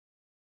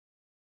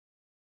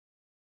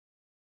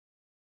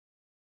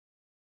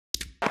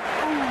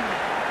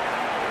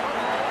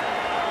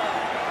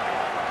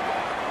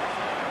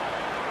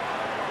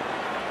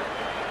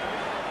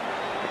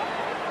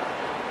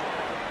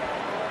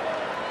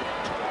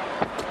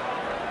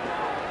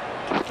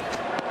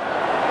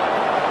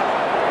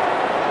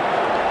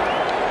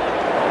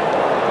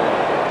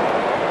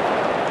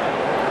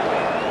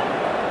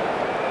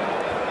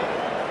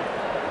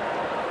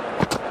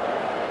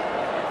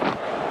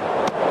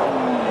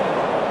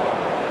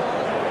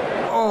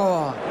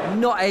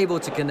not able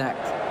to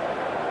connect.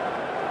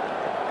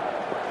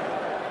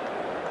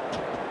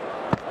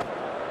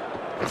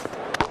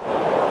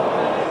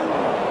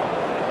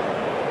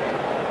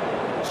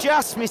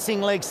 Just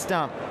missing leg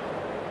stump.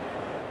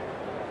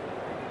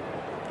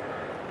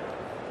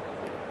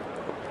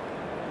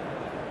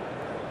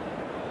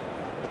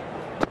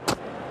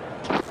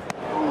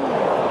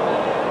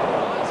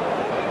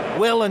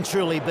 Well and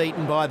truly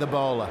beaten by the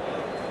bowler.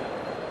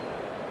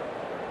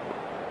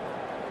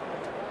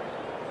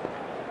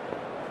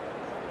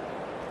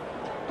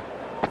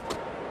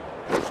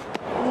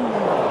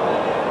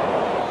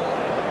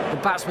 The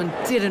batsman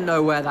didn't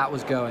know where that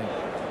was going.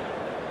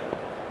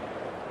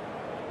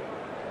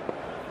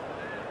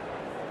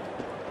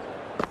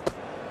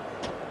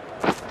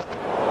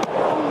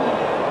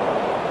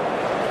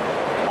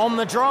 On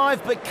the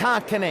drive, but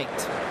can't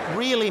connect.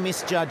 Really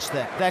misjudged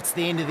that. That's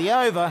the end of the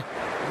over.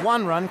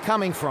 1 run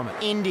coming from it.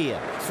 India,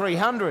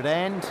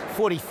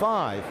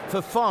 345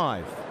 for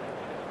 5.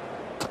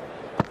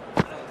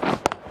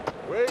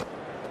 Wait.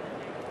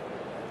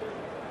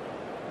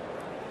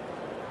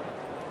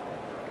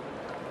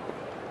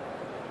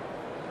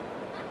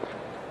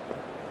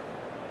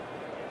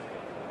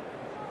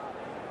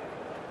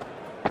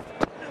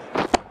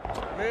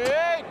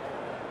 Wait.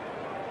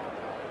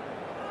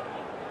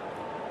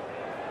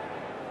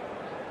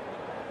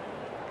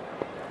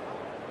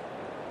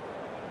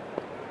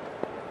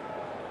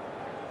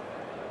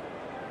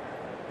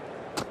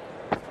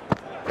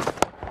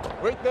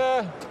 Wait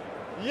there.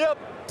 Yep.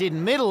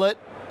 Didn't middle it,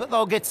 but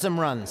they'll get some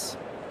runs.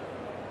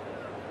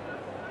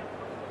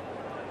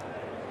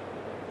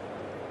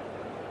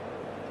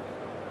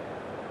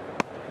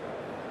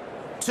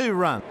 Two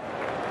run.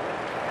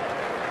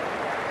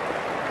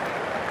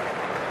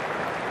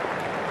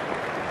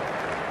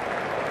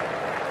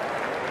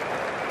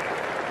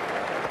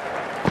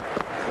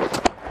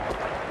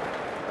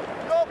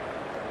 Nope.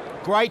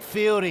 Great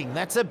fielding.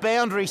 That's a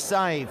boundary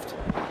saved.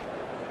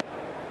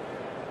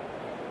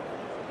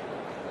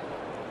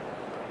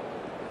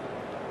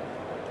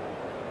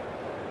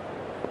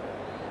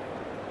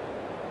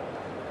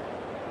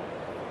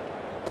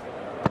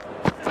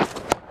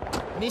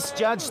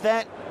 Misjudged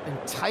that and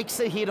takes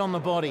a hit on the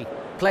body.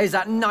 Plays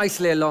that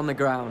nicely along the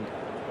ground.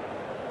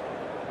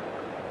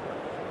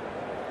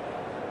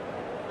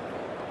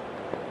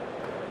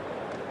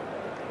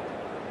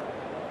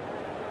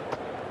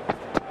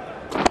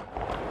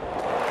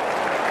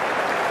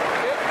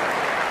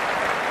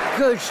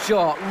 Good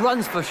shot,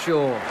 runs for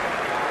sure.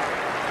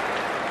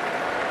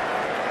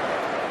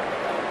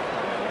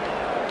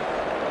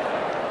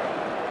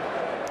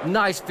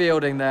 Nice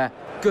fielding there.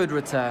 Good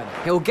return.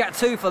 He'll get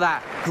 2 for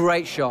that.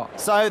 Great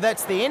shot. So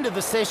that's the end of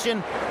the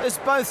session as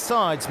both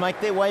sides make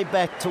their way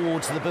back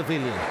towards the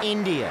pavilion.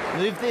 India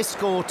move their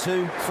score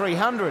to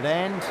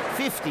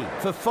 350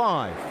 for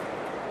 5.